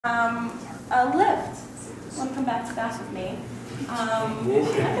A lift. Want to come back to that with me?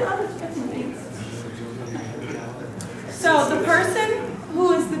 So the person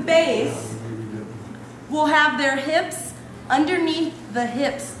who is the base will have their hips underneath the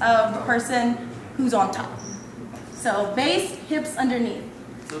hips of the person who's on top. So base, hips underneath.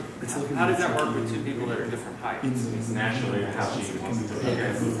 So how does that work with two people that are different heights? It's naturally how she wants to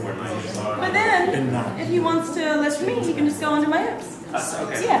where my hips are. But then, if he wants to lift me, he can just go under my hips.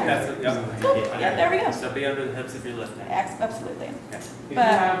 Okay. Yeah. Cool. Yeah, there we go. So be under the hips if you're lifting. Absolutely. Okay. If you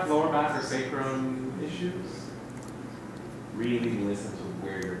have lower back or sacrum issues, really listen to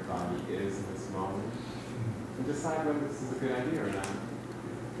where your body is in this moment and decide whether this is a good idea or not,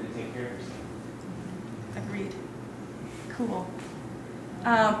 and take care of yourself. Agreed. Cool.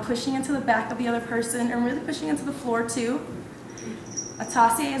 Pushing into the back of the other person and really pushing into the floor too.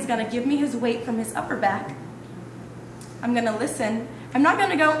 Atase is going to give me his weight from his upper back. I'm going to listen. I'm not going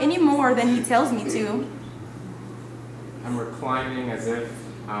to go any more than he tells me to. I'm reclining as if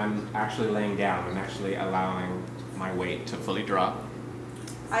I'm actually laying down. I'm actually allowing my weight to fully drop.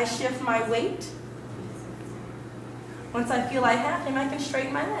 I shift my weight. Once I feel I have him, I can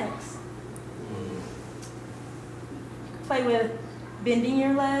straighten my legs. Play with bending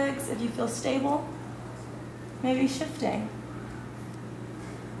your legs if you feel stable. Maybe shifting.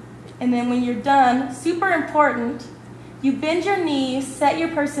 And then when you're done, super important, you bend your knees, set your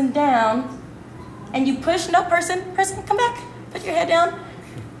person down, and you push, no, person, come back, put your head down.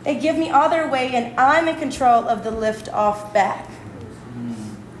 They give me all their weight and I'm in control of the lift off back.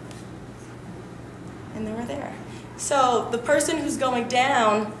 And then we're there. So the person who's going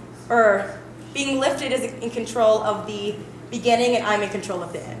down or being lifted is in control of the beginning and I'm in control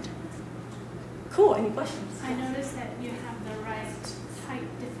of the end. Cool, any questions? I noticed that you have the right height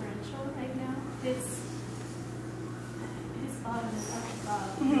differential right now. His bottom is up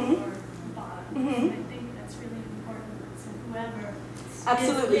above your bottom. I think that's really important. So whoever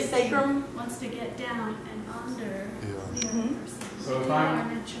Absolutely. is Sacrum wants to get down and under the other person. So if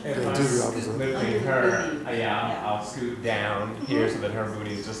I'm lifting her, I'll scoot down here so that her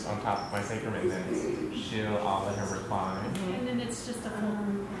booty is just on top of my sacrum, and then I'll let her recline. And then it's just a full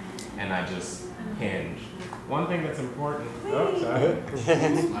and I just hinge. One thing that's important. Oh, sorry.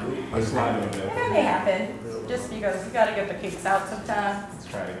 I slide a little bit. That may happen, just because you got to get the kicks out sometimes. Let's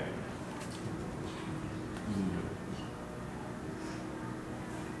try it again.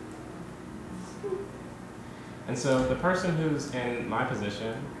 And so the person who's in my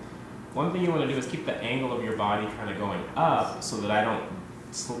position, one thing you want to do is keep the angle of your body kind of going up so that I don't,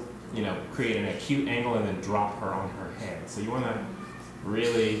 create an acute angle and then drop her on her head. So you want to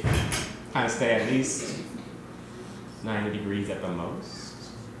really kind of stay at least 90 degrees at the most.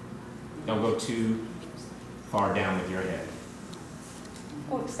 Don't go too far down with your head.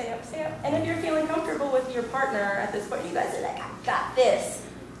 Oh, stay up, stay up. And if you're feeling comfortable with your partner at this point, you guys are like, I got this.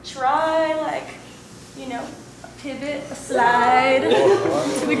 Try a pivot, a slide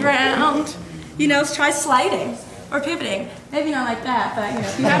to the ground. Try sliding or pivoting. Maybe not like that, but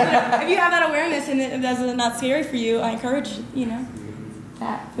if you have that awareness and it doesn't not scary for you, I encourage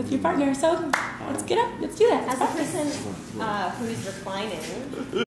that with your partner. So let's get up, let's do that. As a person who's reclining.